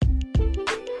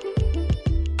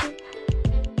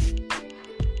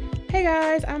Hey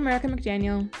guys, I'm America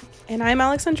McDaniel. And I'm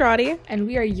Alex Andrade. And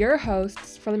we are your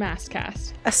hosts for the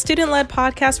Mastcast, a student-led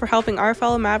podcast for helping our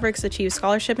fellow Mavericks achieve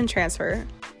scholarship and transfer.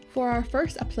 For our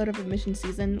first episode of admission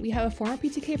season, we have a former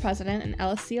PTK president and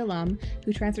LSC alum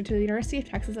who transferred to the University of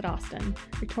Texas at Austin.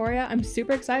 Victoria, I'm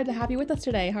super excited to have you with us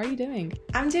today. How are you doing?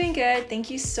 I'm doing good.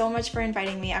 Thank you so much for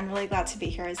inviting me. I'm really glad to be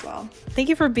here as well. Thank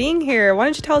you for being here. Why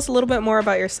don't you tell us a little bit more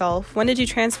about yourself? When did you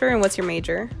transfer and what's your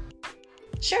major?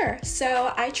 Sure.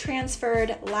 So I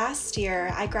transferred last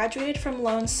year. I graduated from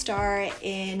Lone Star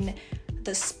in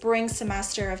the spring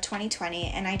semester of 2020,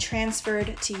 and I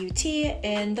transferred to UT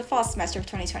in the fall semester of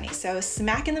 2020. So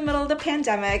smack in the middle of the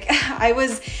pandemic, I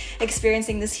was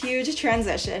experiencing this huge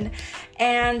transition.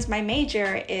 And my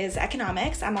major is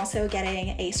economics. I'm also getting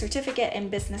a certificate in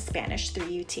business Spanish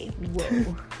through UT.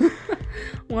 Whoa.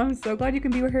 Well, I'm so glad you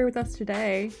can be here with us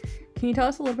today. Can you tell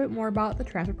us a little bit more about the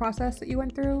transfer process that you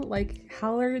went through? Like,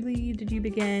 how early did you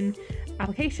begin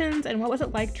applications, and what was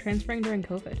it like transferring during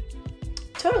COVID?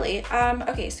 Totally.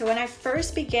 Okay, so when I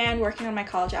first began working on my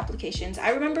college applications, I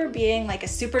remember being like a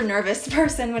super nervous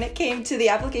person when it came to the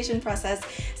application process.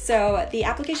 So the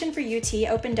application for UT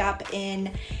opened up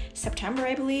in September,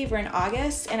 I believe, or in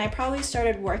August, and I probably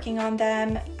started working on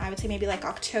them, I would say maybe like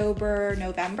October,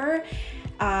 November.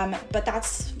 But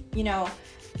that's,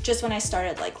 just when I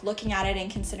started like looking at it and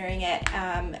considering it.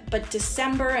 But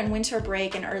December and winter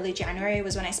break and early January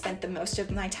was when I spent the most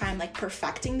of my time like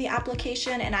perfecting the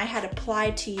application, and I had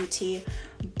applied to UT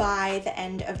by the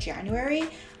end of January.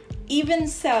 Even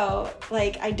so,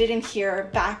 like, I didn't hear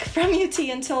back from UT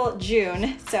until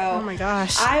June. So oh my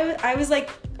gosh, I was like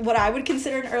what I would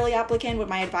consider an early applicant. What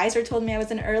my advisor told me I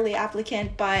was an early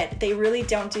applicant, but they really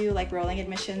don't do like rolling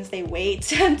admissions. They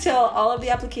wait until all of the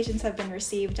applications have been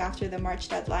received after the March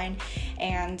deadline.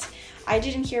 And I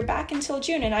didn't hear back until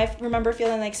June. And I remember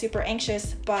feeling like super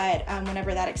anxious, but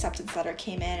whenever that acceptance letter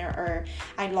came in, or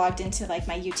I logged into like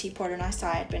my UT portal and I saw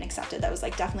I had been accepted, that was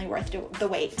like definitely worth the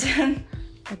wait.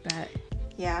 I bet.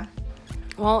 Yeah.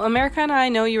 Well, America and I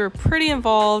know you were pretty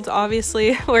involved,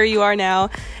 obviously, where you are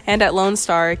now and at Lone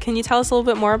Star. Can you tell us a little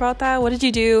bit more about that? What did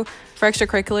you do for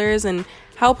extracurriculars, and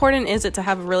how important is it to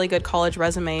have a really good college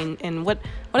resume, and what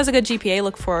does a good GPA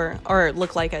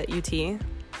look like at UT?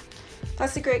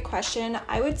 That's a great question.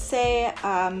 I would say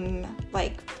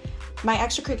my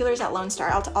extracurriculars at Lone Star,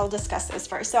 I'll discuss those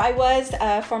first. So I was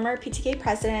a former PTK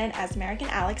president, as American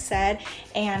Alex said,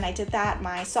 and I did that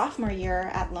my sophomore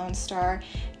year at Lone Star,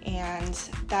 and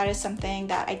that is something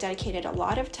that I dedicated a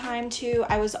lot of time to.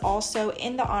 I was also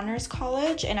in the Honors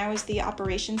College, and I was the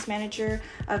operations manager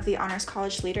of the Honors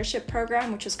College Leadership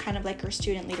Program, which was kind of like our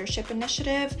student leadership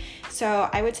initiative. So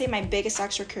I would say my biggest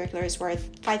extracurriculars were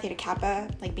Phi Theta Kappa,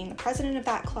 like being the president of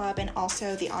that club, and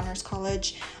also the Honors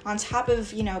College, on top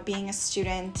of, being a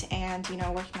student and,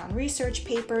 working on research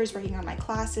papers, working on my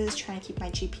classes, trying to keep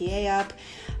my GPA up.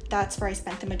 That's where I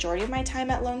spent the majority of my time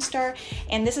at Lone Star.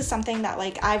 And this is something that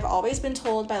like I've always been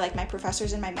told by like my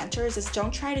professors and my mentors is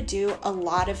don't try to do a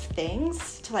lot of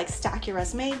things to like stack your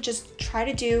resume. Just try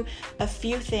to do a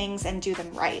few things and do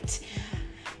them right.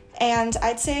 And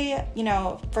I'd say,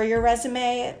 for your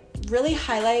resume, really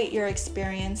highlight your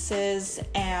experiences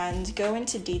and go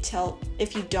into detail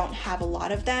if you don't have a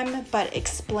lot of them, but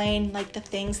explain like the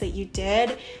things that you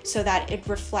did so that it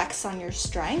reflects on your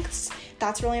strengths.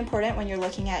 That's really important when you're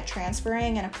looking at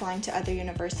transferring and applying to other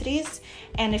universities.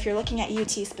 And if you're looking at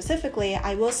UT specifically,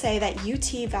 I will say that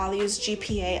UT values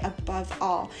GPA above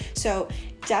all. So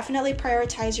definitely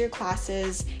prioritize your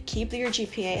classes, keep your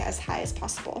GPA as high as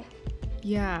possible.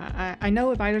 Yeah, I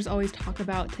know advisors always talk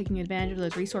about taking advantage of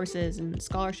those resources and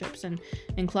scholarships and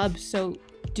clubs. So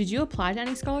did you apply to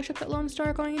any scholarships at Lone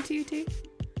Star going into UT?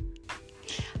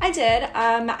 I did.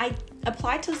 I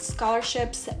applied to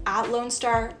scholarships at Lone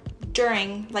Star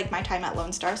during like my time at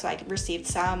Lone Star, so I received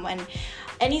some, and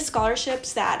any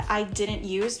scholarships that I didn't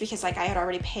use because like I had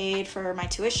already paid for my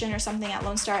tuition or something at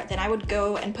Lone Star, then I would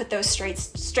go and put those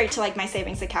straight to like my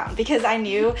savings account, because I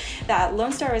knew that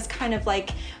Lone Star was kind of like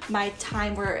my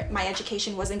time where my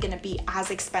education wasn't going to be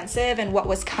as expensive, and what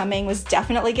was coming was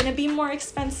definitely going to be more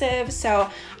expensive. So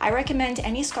I recommend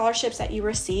any scholarships that you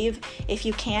receive, if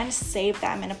you can, save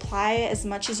them and apply as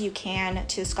much as you can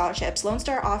to scholarships. Lone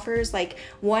Star offers like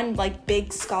one like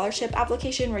big scholarship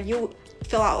application where you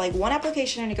fill out like one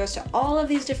application and it goes to all of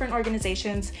these different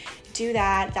organizations. Do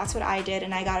that. That's what I did,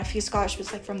 and I got a few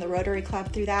scholarships like from the Rotary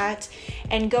Club through that.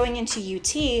 And going into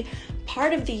UT,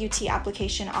 part of the UT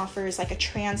application offers like a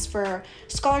transfer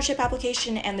scholarship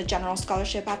application and the general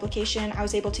scholarship application. I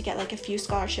was able to get like a few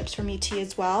scholarships from UT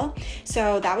as well.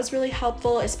 So that was really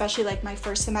helpful, especially like my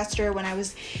first semester when I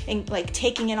was like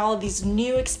taking in all of these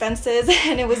new expenses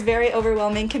and it was very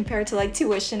overwhelming compared to like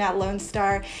tuition at Lone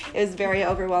Star. It was very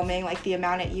overwhelming, like the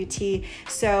amount at UT.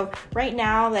 So right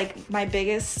now, like my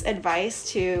biggest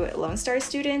advice to Lone Star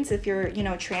students, if you're,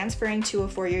 transferring to a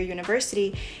four-year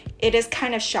university, it is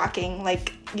kind of shocking,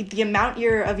 like the amount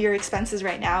of your expenses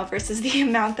right now versus the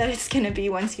amount that it's going to be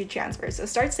once you transfer. So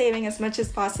start saving as much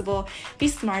as possible, be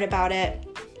smart about it.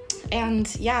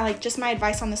 And yeah, like just my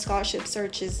advice on the scholarship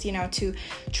search is, to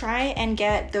try and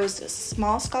get those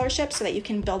small scholarships so that you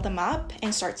can build them up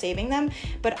and start saving them.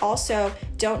 But also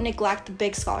don't neglect the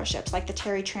big scholarships like the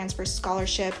Terry Transfer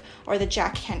Scholarship or the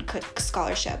Jack Kent Cooke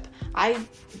Scholarship. I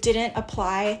didn't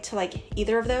apply to like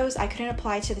either of those. I couldn't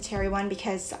apply to the Terry one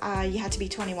because you had to be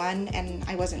 21 and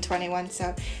I wasn't 21,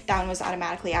 so that one was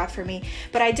automatically out for me.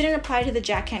 But I didn't apply to the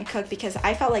Jack Kent Cooke because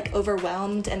I felt like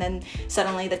overwhelmed, and then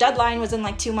suddenly the deadline was in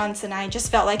like 2 months and I just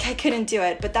felt like I couldn't do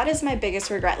it. But that is my biggest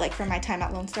regret, like from my time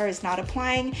at Lone Star, is not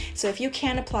applying. So if you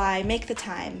can apply, make the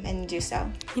time and do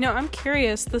so. I'm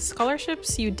curious, the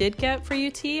scholarships you did get for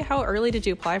UT, how early did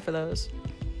you apply for those?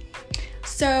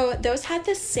 So those had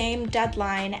the same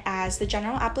deadline as the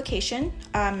general application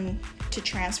to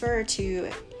transfer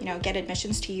to, get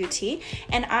admissions to UT.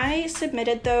 And I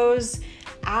submitted those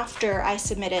after I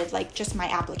submitted like just my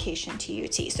application to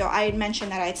UT. So I had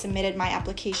mentioned that I had submitted my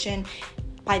application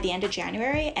by the end of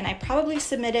January, and I probably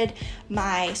submitted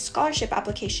my scholarship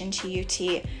application to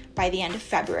UT by the end of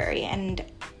February. And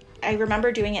I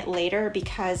remember doing it later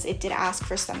because it did ask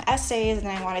for some essays, and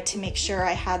I wanted to make sure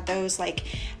I had those like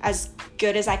as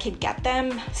good as I could get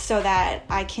them so that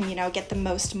I can, get the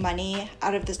most money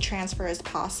out of this transfer as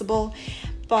possible.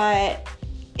 But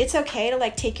it's okay to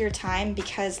like take your time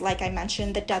because, like I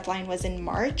mentioned, the deadline was in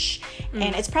March,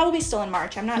 and it's probably still in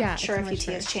March. I'm not sure if UT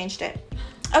has changed it.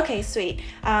 Okay, sweet.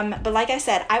 But like I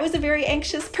said, I was a very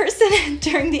anxious person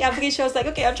during the application. I was like,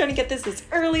 okay, I'm trying to get this as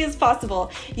early as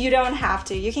possible. You don't have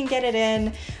to. You can get it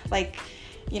in like,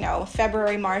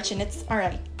 February, March, and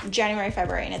January,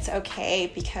 February, and it's okay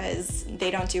because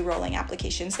they don't do rolling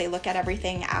applications. They look at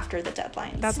everything after the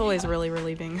deadlines. That's always really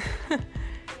relieving.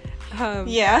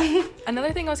 Yeah.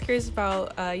 Another thing I was curious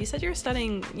about, you said you were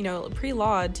studying,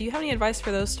 pre-law. Do you have any advice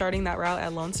for those starting that route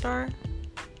at Lone Star?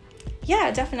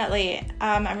 Yeah, definitely.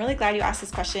 I'm really glad you asked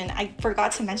this question. I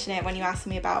forgot to mention it when you asked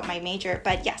me about my major,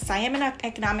 but yes, I am an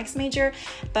economics major,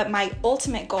 but my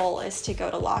ultimate goal is to go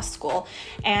to law school.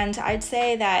 And I'd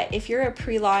say that if you're a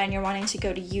pre-law and you're wanting to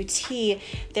go to UT,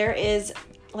 there is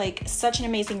like such an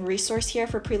amazing resource here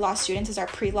for pre-law students is our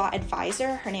pre-law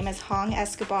advisor. Her name is Hong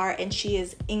Escobar, and she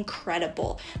is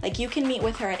incredible. Like you can meet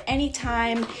with her at any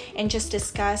time and just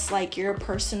discuss like your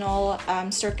personal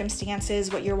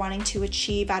circumstances, what you're wanting to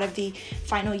achieve out of the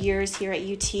final years here at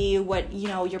UT, what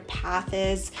your path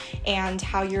is, and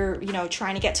how you're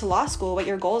trying to get to law school, what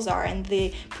your goals are. And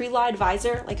the pre-law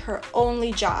advisor, like her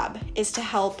only job is to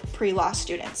help pre-law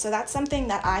students. So that's something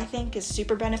that I think is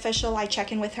super beneficial. I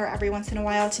check in with her every once in a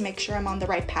while to make sure I'm on the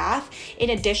right path,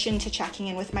 in addition to checking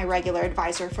in with my regular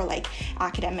advisor for like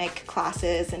academic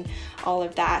classes and all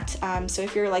of that. So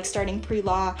if you're like starting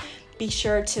pre-law, be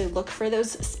sure to look for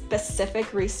those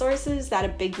specific resources that a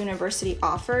big university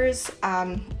offers,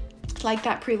 like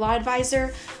that pre-law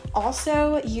advisor.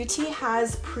 Also, UT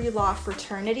has pre-law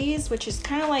fraternities, which is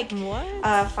kind of like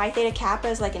Phi Theta Kappa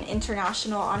is like an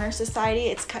international honor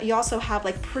society. You also have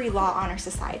like pre-law honor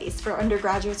societies for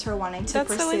undergraduates who are wanting to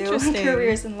pursue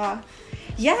careers in law.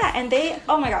 Yeah, and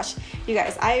oh my gosh, you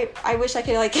guys, I wish I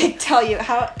could like tell you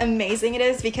how amazing it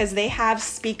is, because they have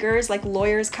speakers, like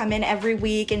lawyers come in every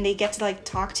week and they get to like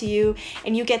talk to you,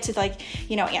 and you get to like,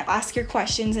 ask your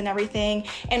questions and everything.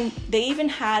 And they even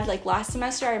had like last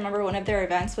semester, I remember one of their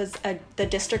events was the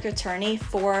district attorney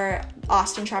for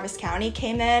Austin Travis County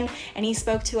came in, and he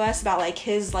spoke to us about like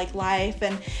his like life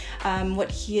and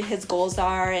what his goals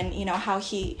are, and how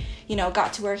he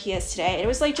got to where he is today. It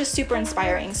was like just super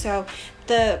inspiring. So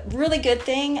the really good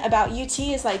thing about UT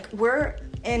is like we're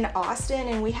in Austin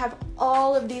and we have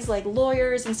all of these like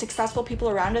lawyers and successful people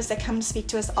around us that come to speak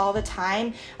to us all the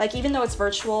time. Like even though it's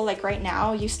virtual, like right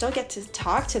now, you still get to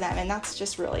talk to them, and that's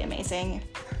just really amazing.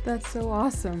 That's so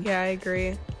awesome. Yeah, I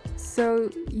agree. So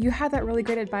you had that really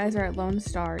great advisor at Lone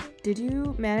Star. Did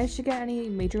you manage to get any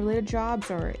major related jobs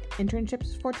or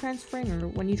internships before transferring or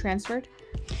when you transferred?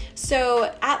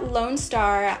 So at Lone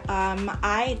Star,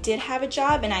 I did have a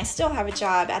job, and I still have a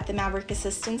job at the Maverick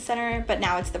Assistance Center, but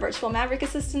now it's the Virtual Maverick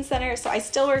Assistance Center. So I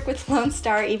still work with Lone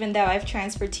Star even though I've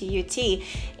transferred to UT.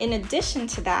 In addition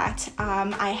to that,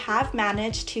 I have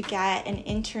managed to get an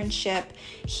internship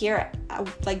here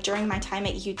like during my time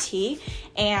at UT,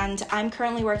 and I'm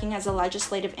currently working as a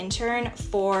legislative intern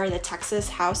for the Texas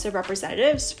House of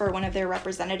Representatives, for one of their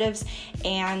representatives,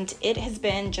 and it has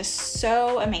been just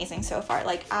so amazing so far.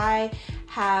 Like, I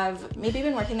have maybe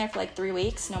been working there for like 3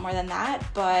 weeks, no more than that,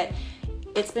 but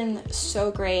it's been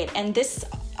so great. And this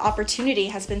opportunity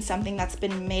has been something that's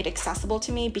been made accessible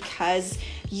to me because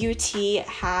UT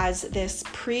has this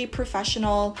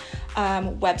pre-professional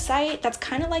website that's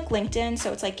kind of like LinkedIn.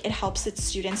 So it's like it helps its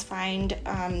students find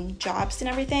jobs and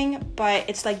everything, but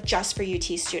it's like just for UT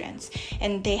students.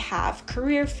 And they have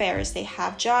career fairs, they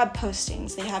have job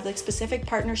postings, they have like specific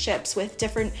partnerships with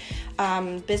different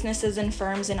businesses and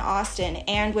firms in Austin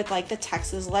and with like the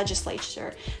Texas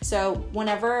legislature. So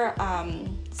whenever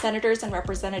senators and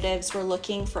representatives were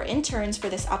looking for interns for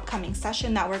this upcoming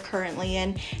session that we're currently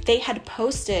in, they had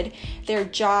posted their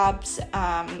jobs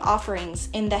offerings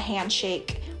in the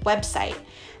Handshake website.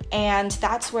 And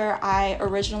that's where I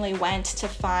originally went to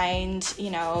find,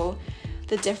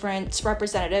 the different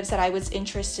representatives that I was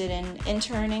interested in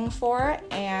interning for.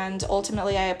 And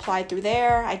ultimately I applied through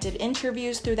there. I did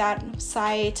interviews through that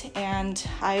site, and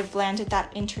I've landed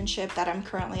that internship that I'm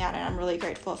currently at, and I'm really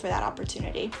grateful for that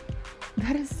opportunity.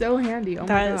 That is so handy. Oh my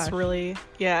gosh. That is really,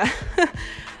 yeah.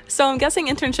 So I'm guessing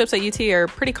internships at UT are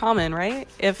pretty common, right?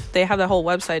 If they have that whole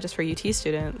website just for UT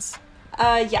students.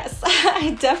 Yes,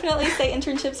 I definitely say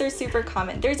internships are super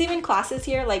common. There's even classes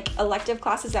here, like elective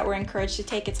classes that we're encouraged to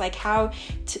take. It's like how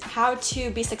to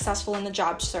be successful in the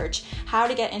job search, how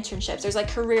to get internships. There's like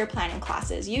career planning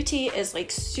classes. UT is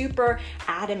like super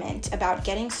adamant about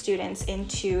getting students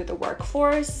into the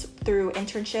workforce through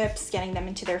internships, getting them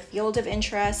into their field of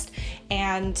interest,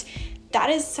 and that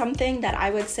is something that I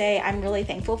would say I'm really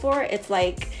thankful for. It's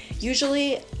like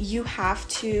usually you would have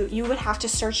to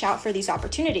search out for these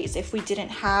opportunities if we didn't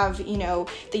have,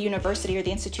 the university or the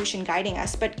institution guiding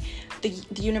us. But the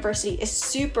university is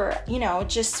super,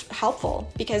 just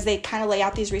helpful because they kind of lay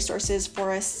out these resources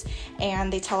for us,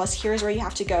 and they tell us, here's where you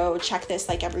have to go, check this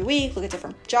like every week, look at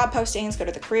different job postings, go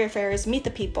to the career fairs, meet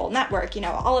the people, network,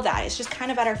 all of that. It's just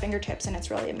kind of at our fingertips, and it's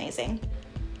really amazing.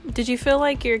 Did you feel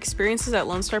like your experiences at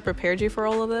Lone Star prepared you for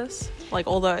all of this? Like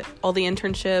all the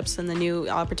internships and the new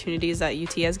opportunities that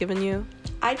UT has given you?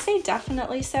 I'd say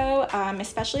definitely so,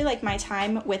 especially like my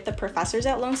time with the professors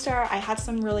at Lone Star. I had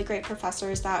some really great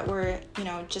professors that were,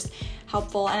 just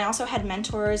helpful. And I also had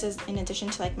mentors in addition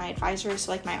to like my advisors,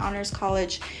 so like my honors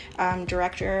college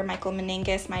director, Michael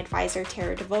Meningus, my advisor,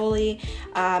 Tara DeVoli,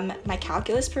 my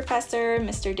calculus professor,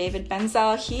 Mr. David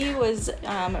Benzel. He was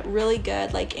really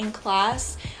good, like in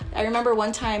class. I remember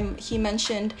one time he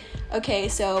mentioned, okay,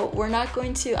 so I'm not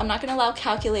going to allow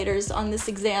calculators on this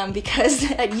exam because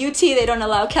at UT they don't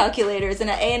allow calculators, and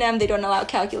at A&M they don't allow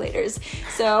calculators.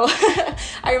 So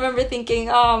I remember thinking,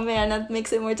 oh man, that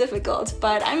makes it more difficult.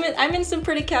 But I'm in some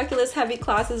pretty calculus heavy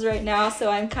classes right now, so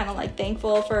I'm kind of like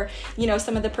thankful for,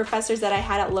 some of the professors that I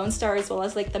had at Lone Star, as well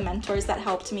as like the mentors that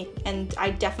helped me, and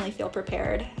I definitely feel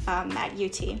prepared at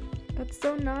UT. That's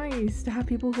so nice to have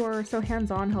people who are so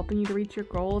hands-on helping you to reach your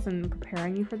goals and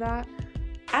preparing you for that.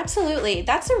 Absolutely.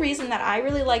 That's the reason that I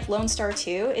really like Lone Star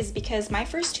too, is because my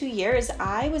first 2 years,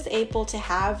 I was able to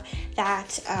have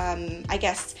that,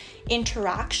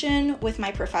 interaction with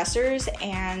my professors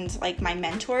and like my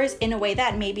mentors in a way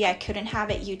that maybe I couldn't have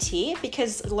at UT,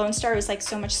 because Lone Star was like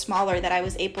so much smaller that I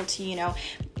was able to,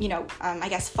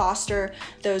 foster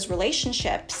those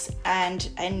relationships and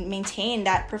maintain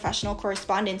that professional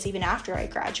correspondence even after I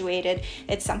graduated.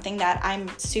 It's something that I'm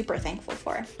super thankful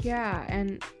for. Yeah,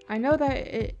 and I know that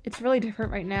it's really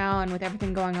different right now, and with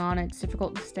everything going on, it's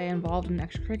difficult to stay involved in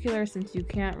extracurricular since you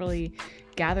can't really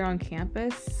gather on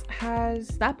campus. Has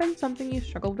that been something you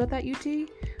struggled with at UT?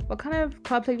 What kind of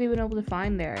clubs have you been able to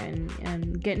find there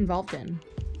and get involved in?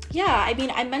 Yeah,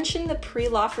 I mentioned the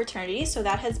pre-law fraternity, so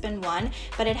that has been one,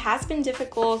 but it has been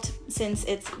difficult since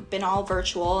it's been all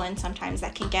virtual, and sometimes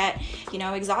that can get,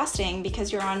 exhausting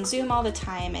because you're on Zoom all the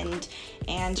time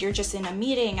and you're just in a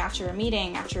meeting after a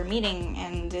meeting after a meeting,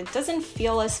 and it doesn't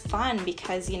feel as fun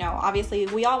because, obviously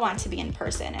we all want to be in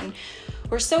person, and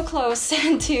we're so close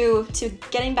to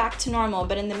getting back to normal.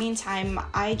 But in the meantime,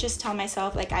 I just tell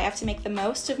myself, like, I have to make the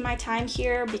most of my time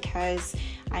here because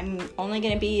I'm only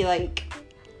going to be like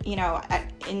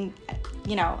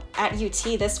at UT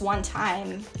this one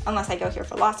time, unless I go here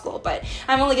for law school, but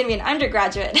I'm only going to be an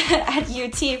undergraduate at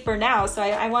UT for now, so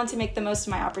I want to make the most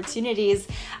of my opportunities.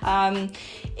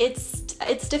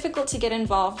 It's difficult to get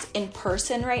involved in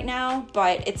person right now,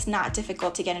 but it's not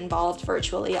difficult to get involved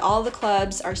virtually. All the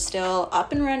clubs are still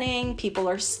up and running. People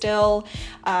are still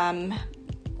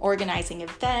organizing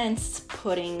events,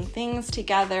 putting things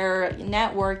together,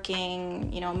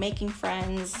 networking, making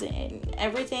friends, and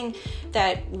everything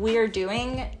that we're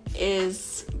doing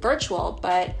is virtual,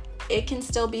 but it can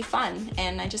still be fun.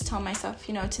 And I just tell myself,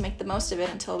 to make the most of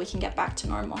it until we can get back to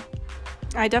normal.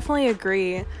 I definitely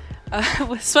agree,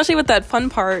 especially with that fun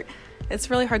part.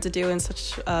 It's really hard to do in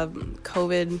such a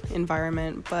COVID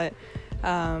environment, but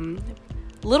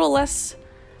little less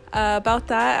about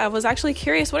that. I was actually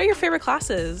curious, what are your favorite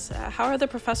classes? How are the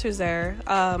professors there?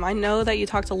 I know that you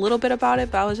talked a little bit about it,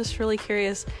 but I was just really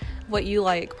curious what you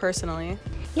like personally.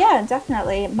 Yeah,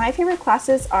 definitely. My favorite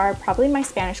classes are probably my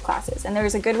Spanish classes, and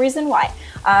there's a good reason why.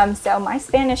 So my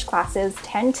Spanish classes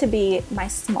tend to be my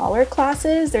smaller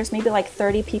classes. There's maybe like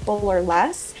 30 people or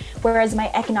less, whereas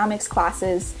my economics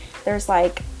classes, there's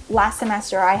like, last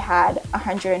semester I had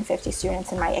 150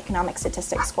 students in my economic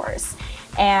statistics course.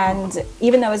 And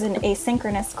even though it was an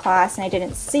asynchronous class and I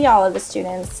didn't see all of the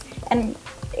students, and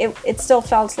it still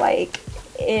felt like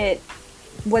it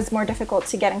was more difficult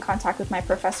to get in contact with my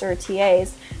professor or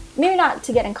TAs. Maybe not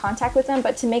to get in contact with them,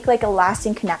 but to make like a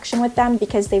lasting connection with them,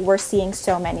 because they were seeing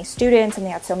so many students and they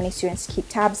had so many students to keep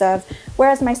tabs of.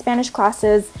 Whereas my Spanish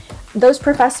classes, those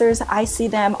professors, I see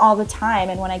them all the time,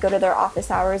 and when I go to their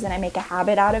office hours and I make a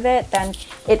habit out of it, then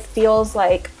it feels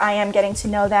like I am getting to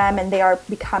know them and they are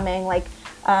becoming like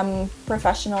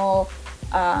professional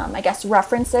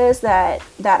references that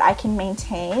I can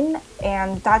maintain,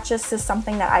 and that just is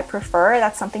something that I prefer.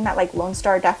 That's something that like Lone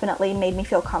Star definitely made me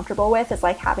feel comfortable with, is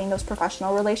like having those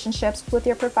professional relationships with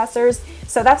your professors.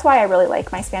 So that's why I really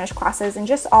like my Spanish classes, and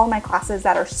just all my classes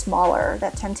that are smaller,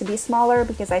 that tend to be smaller,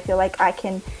 because I feel like I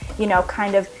can,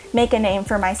 kind of make a name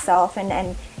for myself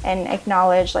and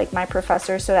acknowledge like my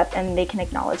professors, so that and they can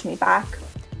acknowledge me back.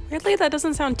 Weirdly, that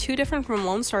doesn't sound too different from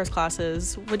Lone Star's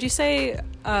classes. Would you say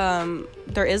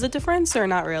there is a difference, or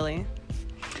not really?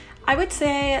 I would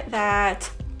say that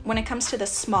when it comes to the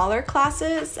smaller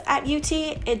classes at UT,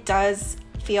 it does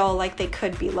feel like they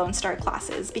could be Lone Star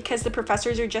classes, because the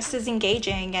professors are just as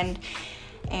engaging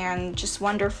and just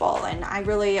wonderful. And I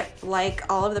really like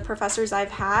all of the professors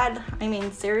I've had. I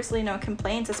mean, seriously, no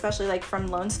complaints, especially like from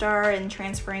Lone Star and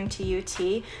transferring to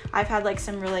UT. I've had like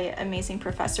some really amazing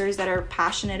professors that are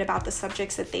passionate about the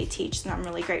subjects that they teach, and I'm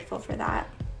really grateful for that.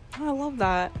 Oh, I love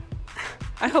that.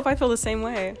 I hope I feel the same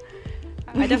way.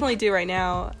 I definitely do right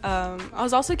now. I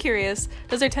was also curious,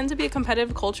 does there tend to be a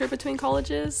competitive culture between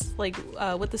colleges, like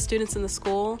with the students in the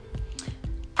school?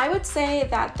 I would say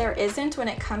that there isn't when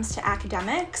it comes to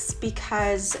academics,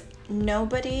 because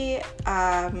nobody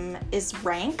is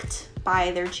ranked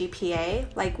by their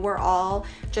GPA. Like, we're all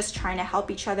just trying to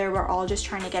help each other. We're all just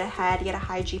trying to get ahead, get a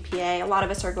high GPA. A lot of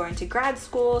us are going to grad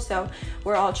school, so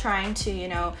we're all trying to,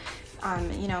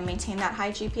 maintain that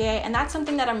high GPA. And that's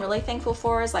something that I'm really thankful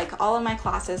for, is like all of my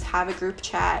classes have a group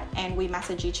chat, and we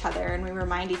message each other and we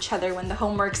remind each other when the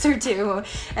homeworks are due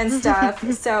and stuff.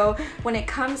 So when it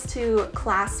comes to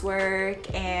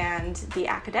classwork and the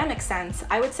academic sense,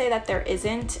 I would say that there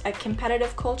isn't a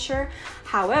competitive culture.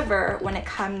 However, when it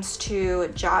comes to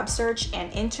job search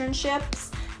and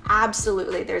internships,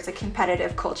 absolutely there's a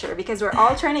competitive culture, because we're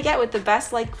all trying to get with the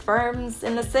best like firms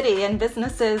in the city and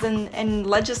businesses and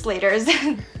legislators.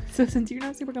 So since you're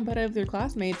not super competitive with your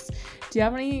classmates, do you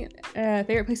have any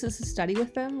favorite places to study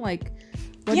with them? Like,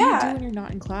 what do you do when you're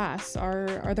not in class?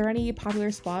 Are there any popular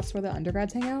spots where the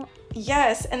undergrads hang out?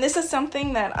 Yes, and this is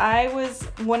something that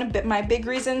one of my big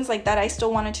reasons like that I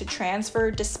still wanted to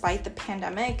transfer despite the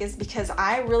pandemic, is because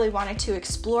I really wanted to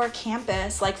explore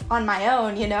campus like on my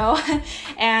own,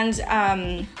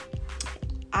 and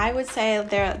I would say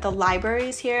the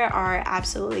libraries here are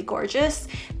absolutely gorgeous.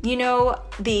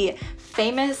 The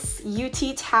famous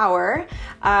UT Tower,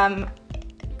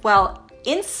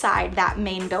 inside that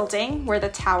main building where the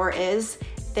tower is,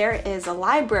 there is a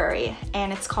library,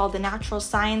 and it's called the Natural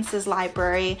Sciences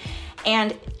Library.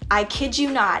 And I kid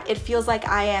you not, it feels like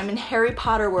I am in Harry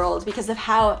Potter world because of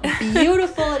how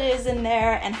beautiful it is in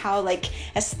there, and how like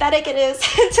aesthetic it is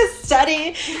to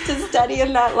study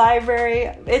in that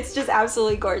library. It's just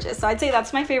absolutely gorgeous. So I'd say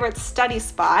that's my favorite study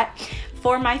spot.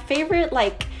 For my favorite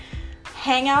like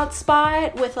hangout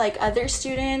spot with like other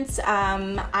students,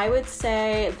 I would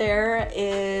say there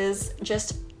is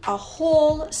just a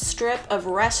whole strip of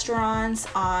restaurants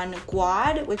on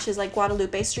Guad, which is like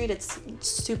Guadalupe Street. It's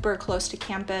super close to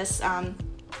campus.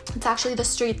 It's actually the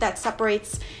street that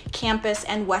separates campus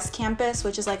and West Campus,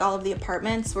 which is like all of the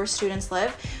apartments where students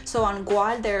live. So on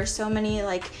Guad, there are so many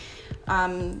like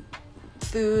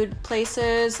food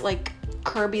places, like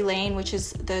Kirby Lane, which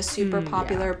is the super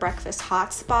popular breakfast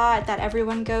hotspot that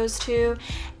everyone goes to.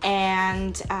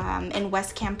 And in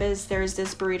West Campus, there's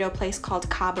this burrito place called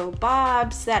Cabo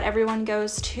Bob's that everyone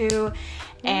goes to.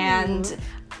 And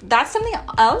that's something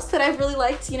else that I've really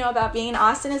liked, about being in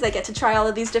Austin, is I get to try all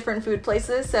of these different food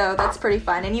places, so that's pretty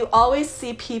fun. And you always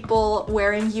see people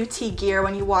wearing UT gear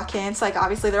when you walk in. So, like,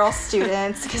 obviously they're all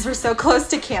students because we're so close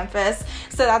to campus,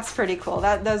 so that's pretty cool.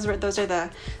 Those are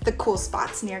the cool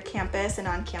spots near campus and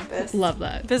on campus. Love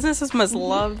that. Businesses must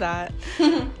love that.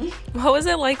 What was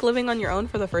it like living on your own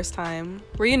for the first time?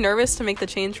 Were you nervous to make the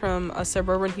change from a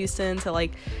suburban Houston to,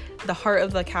 like, the heart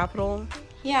of the capital?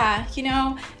 Yeah,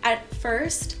 at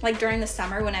first, like during the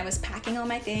summer when I was packing all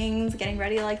my things, getting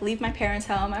ready to like leave my parents'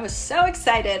 home, I was so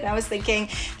excited. I was thinking,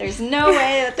 there's no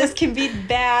way that this can be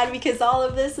bad because all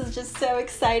of this is just so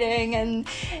exciting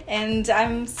and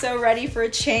I'm so ready for a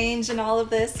change and all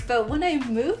of this. But when I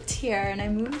moved here and I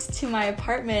moved to my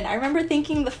apartment, I remember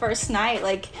thinking the first night,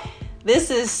 like,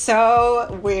 this is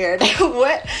so weird.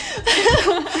 What?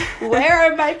 Where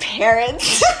are my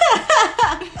parents?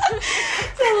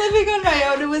 So living on my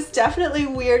own, it was definitely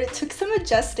weird. It took some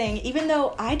adjusting, even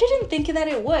though I didn't think that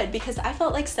it would, because I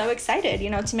felt like so excited,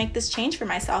 to make this change for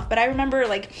myself. But I remember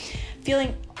like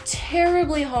feeling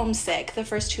terribly homesick the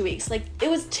first 2 weeks. Like,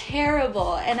 it was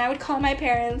terrible. And I would call my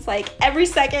parents like every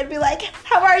second, be like,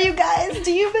 how are you guys?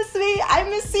 Do you miss me? I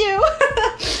miss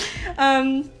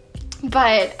you.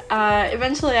 But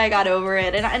eventually I got over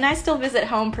it, and I still visit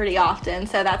home pretty often,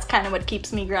 so that's kind of what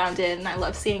keeps me grounded, and I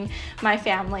love seeing my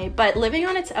family. But living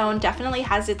on its own definitely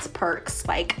has its perks.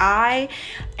 Like, I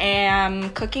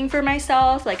am cooking for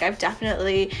myself. Like, I've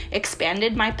definitely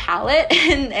expanded my palette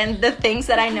and the things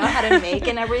that I know how to make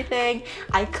and everything.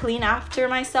 I clean after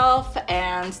myself,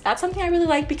 and that's something I really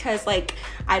like because, like,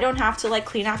 I don't have to, like,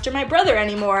 clean after my brother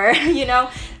anymore,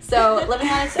 So living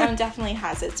on its own definitely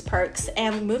has its perks.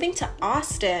 And moving to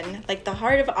Austin, like the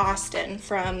heart of Austin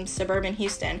from suburban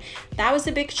Houston, that was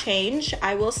a big change.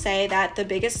 I will say that the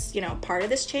biggest, part of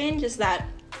this change is that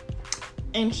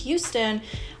in Houston,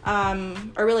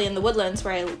 or really in the Woodlands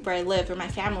where I live, where my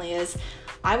family is,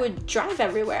 I would drive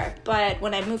everywhere. But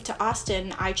when I moved to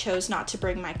Austin, I chose not to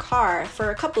bring my car for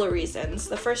a couple of reasons.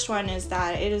 The first one is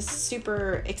that it is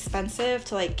super expensive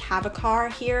to like have a car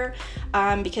here,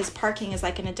 because parking is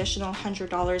like an additional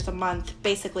 $100 a month,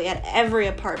 basically at every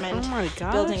apartment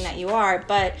building that you are.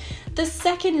 But the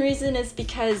second reason is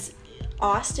because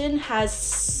Austin has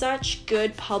such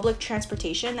good public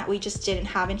transportation that we just didn't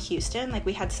have in Houston. Like,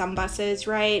 we had some buses,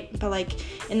 right? But like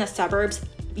in the suburbs,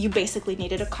 you basically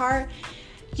needed a car.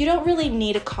 You don't really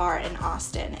need a car in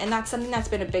Austin, and that's something that's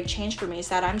been a big change for me, is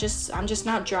that I'm just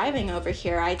not driving over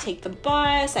here. I take the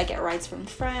bus, I get rides from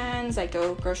friends, I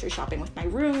go grocery shopping with my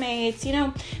roommates,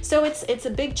 so it's a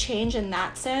big change in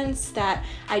that sense, that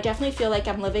I definitely feel like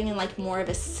I'm living in like more of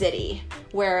a city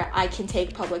where I can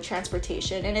take public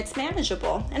transportation and it's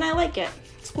manageable and I like it.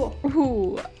 It's cool.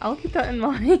 Ooh, I'll keep that in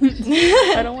mind.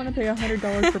 I don't want to pay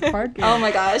 $100 for parking. Oh my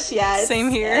gosh, yeah.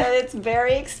 Same here. It's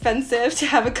very expensive to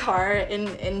have a car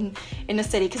in a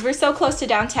city because we're so close to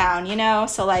downtown,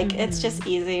 so like it's just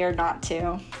easier not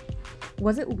to.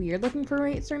 Was it weird looking for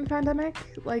roommates during the pandemic?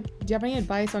 Like, do you have any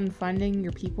advice on finding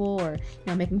your people or,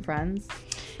 making friends?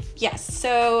 Yes,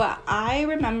 so I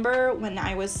remember when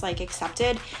I was like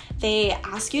accepted, they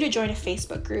ask you to join a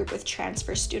Facebook group with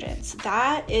transfer students.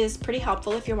 That is pretty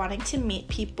helpful if you're wanting to meet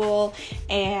people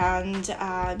and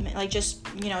like just,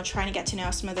 trying to get to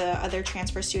know some of the other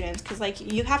transfer students, because like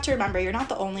you have to remember, you're not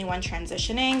the only one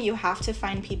transitioning. You have to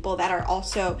find people that are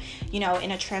also, in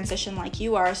a transition like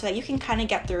you are, so that you can kind of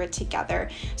get through it together.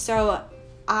 So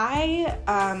I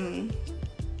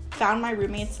found my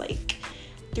roommates like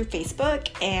through Facebook,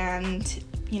 and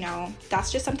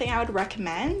that's just something I would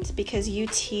recommend, because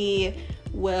UT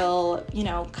will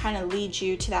kind of lead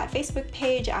you to that Facebook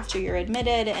page after you're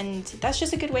admitted, and that's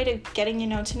just a good way to getting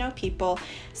to know people.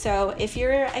 So if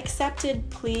you're accepted,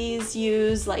 please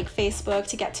use like Facebook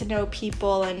to get to know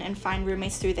people and find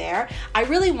roommates through there. I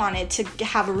really wanted to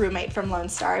have a roommate from Lone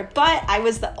Star, but I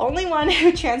was the only one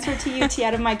who transferred to UT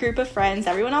out of my group of friends.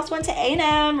 Everyone else went to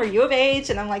A&M or U of H,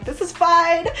 and I'm like, this is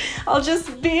fine, I'll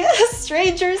just be a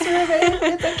stranger's roommate,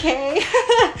 it's okay.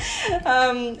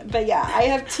 But yeah, I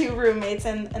have 2 roommates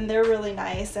and they're really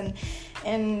nice,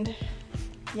 and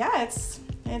yeah, it's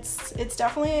it's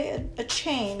definitely a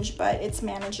change, but it's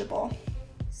manageable.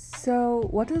 So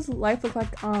what does life look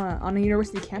like on a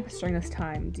university campus during this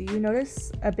time? Do you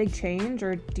notice a big change,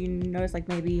 or do you notice like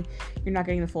maybe you're not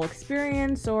getting the full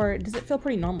experience, or does it feel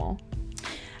pretty normal?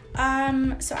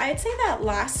 So I'd say that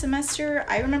last semester,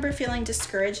 I remember feeling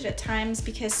discouraged at times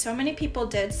because so many people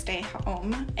did stay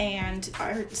home and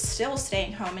are still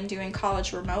staying home and doing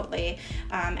college remotely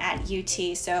at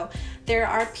UT. So there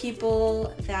are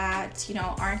people that,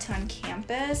 aren't on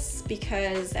campus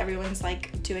because everyone's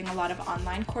like doing a lot of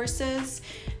online courses.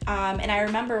 And I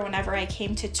remember whenever I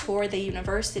came to tour the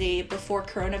university before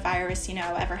coronavirus,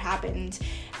 ever happened,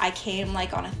 I came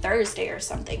like on a Thursday or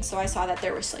something. So I saw that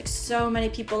there was like so many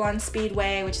people on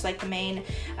Speedway, which is like the main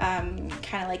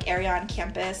kind of like area on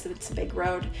campus. It's a big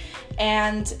road.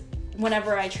 And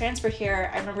whenever I transferred here,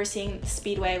 I remember seeing the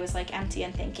Speedway was like empty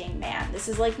and thinking, man, this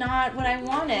is like not what I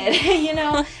wanted,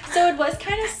 So it was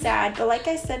kind of sad, but like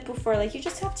I said before, like you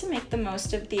just have to make the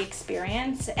most of the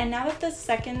experience. And now that the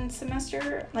second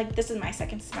semester, like this is my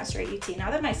second semester at UT, now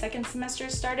that my second semester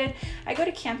started, I go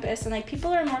to campus and like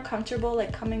people are more comfortable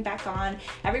like coming back on.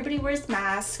 Everybody wears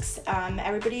masks.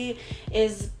 Everybody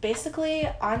is basically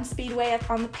on Speedway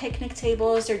on the picnic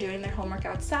tables. They're doing their homework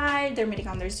outside. They're meeting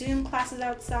on their Zoom classes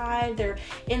outside. They're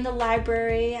in the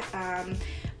library,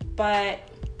 but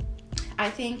I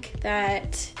think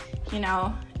that,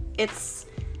 it's,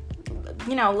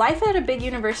 life at a big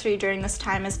university during this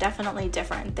time is definitely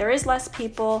different. There is less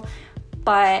people,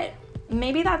 but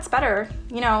maybe that's better,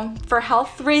 for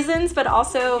health reasons, but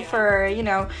also for,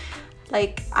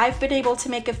 like I've been able to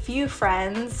make a few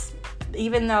friends,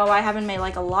 even though I haven't made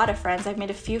like a lot of friends. I've made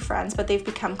a few friends, but they've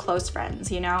become close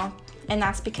friends, And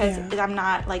that's because I'm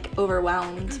not like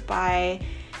overwhelmed by,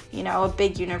 a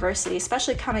big university,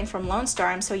 especially coming from Lone Star.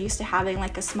 I'm so used to having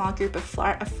like a small group of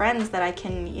friends that I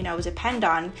can, depend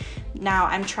on. Now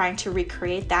I'm trying to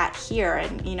recreate that here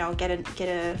and,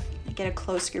 get a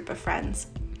close group of friends.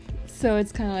 So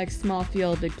it's kind of like small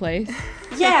field, big place.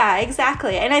 Yeah,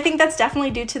 exactly. And I think that's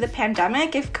definitely due to the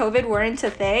pandemic. If COVID weren't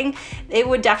a thing, it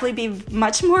would definitely be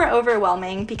much more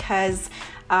overwhelming because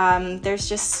there's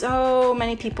just so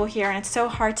many people here and it's so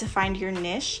hard to find your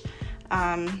niche.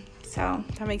 So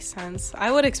that makes sense.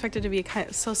 I would expect it to be kind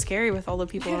of so scary with all the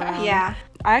people around. Yeah.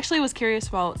 I actually was curious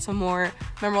about some more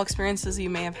memorable experiences you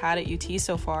may have had at UT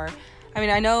so far. I mean,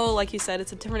 I know, like you said,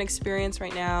 it's a different experience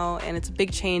right now and it's a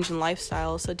big change in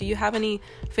lifestyle. So do you have any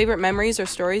favorite memories or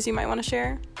stories you might want to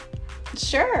share?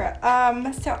 Sure.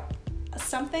 So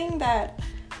something that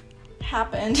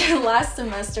happened last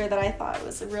semester that I thought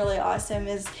was really awesome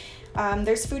is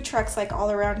there's food trucks like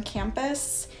all around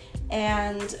campus,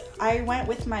 and I went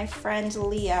with my friend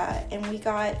Leah and we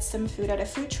got some food at a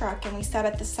food truck and we sat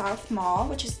at the South Mall,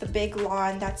 which is the big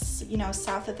lawn that's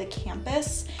south of the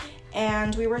campus,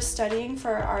 and we were studying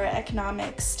for our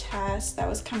economics test that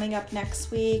was coming up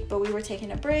next week, but we were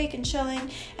taking a break and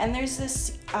chilling, and there's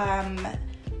this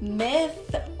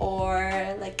myth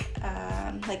or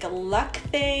like a luck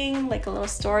thing, like a little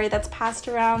story that's passed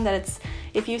around that it's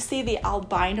if you see the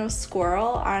albino squirrel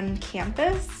on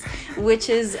campus, which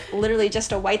is literally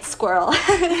just a white squirrel,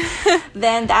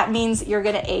 then that means you're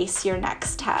gonna ace your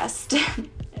next test.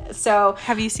 So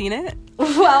have you seen it?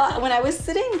 Well, when I was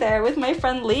sitting there with my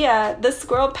friend Leah, the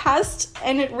squirrel passed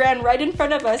and it ran right in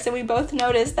front of us, and we both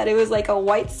noticed that it was like a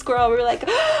white squirrel. We were like,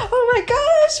 oh my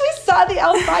gosh, we saw the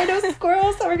albino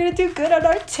squirrel, so we're gonna do good on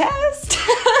our test.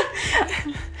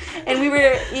 And we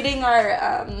were eating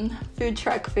our food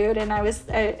truck food, and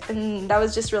and that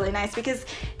was just really nice because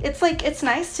it's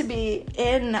nice to be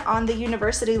in on the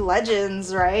university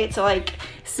legends, right? So like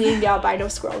seeing the albino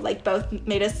squirrel both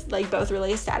made us both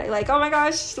really ecstatic, like, oh my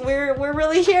gosh, we're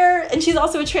really here. And she's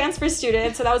also a transfer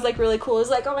student, so that was really cool. It was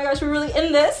like, oh my gosh, we're really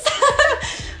in this.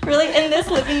 Really in this,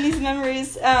 living these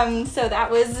memories. So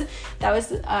that was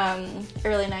a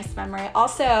really nice memory.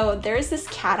 Also, there's this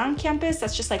cat on campus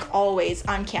that's just always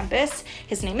on campus.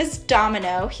 His name is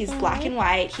Domino. He's black and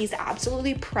white. He's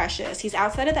absolutely precious. He's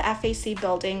outside of the FAC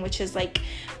building, which is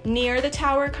near the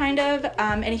tower kind of,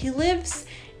 and he lives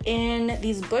in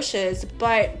these bushes,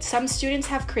 but some students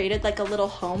have created a little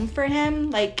home for him,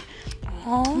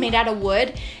 made out of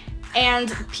wood.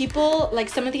 And people,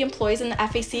 some of the employees in the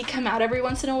FAC come out every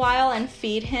once in a while and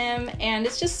feed him, and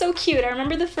it's just so cute. I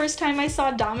remember the first time I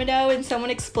saw Domino and someone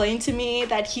explained to me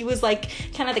that he was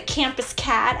kind of the campus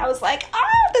cat. I was like,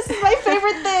 this is my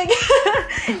favorite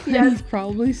thing. Yes. He's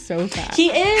probably so fat. He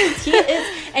is,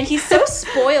 and he's so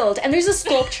spoiled. And there's a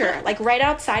sculpture right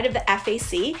outside of the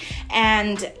FAC,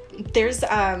 and there's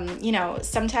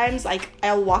sometimes like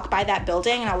I'll walk by that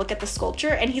building and I'll look at the sculpture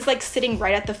and he's like sitting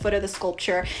right at the foot of the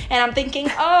sculpture and I'm thinking,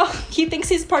 oh, he thinks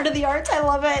he's part of the art. I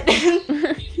love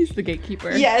it. He's the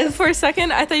gatekeeper. Yes. For a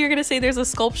second I thought you were gonna say there's a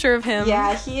sculpture of him.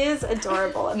 Yeah, he is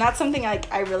adorable, and that's something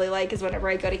like I really like is whenever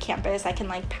I go to campus I can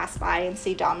like pass by and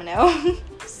see Domino.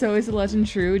 So is the legend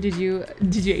true? Did you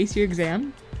ace your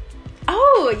exam?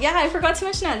 Oh, yeah, I forgot to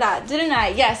mention that, didn't I?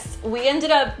 Yes, we ended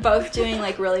up both doing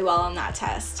like really well on that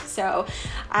test. So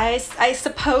I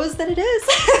suppose that it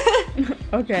is.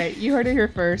 Okay, you heard it here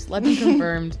first. Legend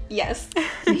confirmed. Yes.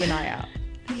 Keep an eye out.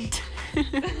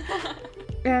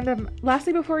 And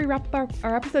lastly, before we wrap up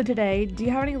our episode today, do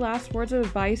you have any last words of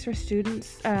advice for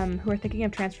students who are thinking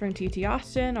of transferring to UT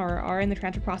Austin or are in the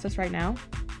transfer process right now?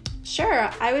 Sure.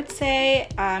 I would say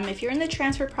if you're in the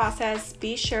transfer process,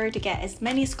 be sure to get as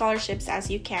many scholarships as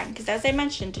you can because as I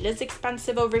mentioned, it is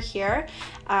expensive over here,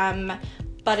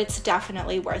 but it's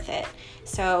definitely worth it.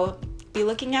 So be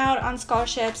looking out on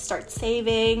scholarships, start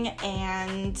saving,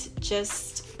 and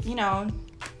just,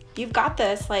 you've got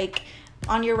this. Like,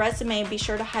 on your resume, be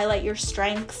sure to highlight your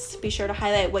strengths. Be sure to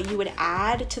highlight what you would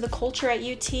add to the culture at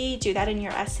UT. Do that in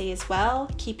your essay as well.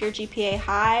 Keep your GPA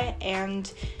high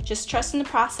and just trust in the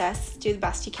process. Do the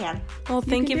best you can. Well,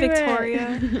 thank you,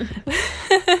 Victoria.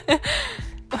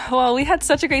 Well, we had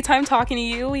such a great time talking to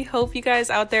you. We hope you guys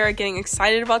out there are getting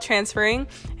excited about transferring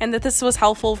and that this was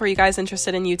helpful for you guys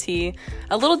interested in UT.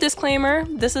 A little disclaimer,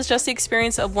 this is just the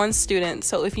experience of one student,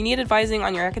 so if you need advising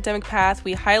on your academic path,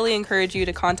 we highly encourage you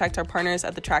to contact our partners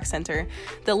at the Track Center.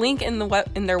 The link in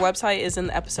their website is in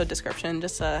the episode description,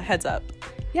 just a heads up.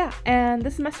 Yeah, and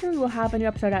this semester we will have a new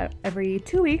episode out every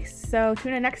 2 weeks, so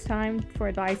tune in next time for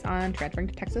advice on transferring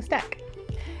to Texas Tech.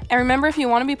 And remember, if you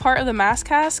want to be part of the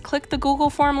Masscast, click the Google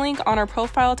form link on our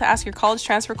profile to ask your college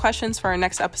transfer questions for our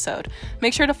next episode.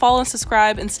 Make sure to follow and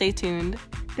subscribe and stay tuned.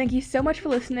 Thank you so much for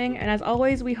listening, and as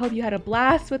always, we hope you had a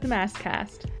blast with the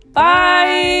Masscast.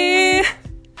 Bye!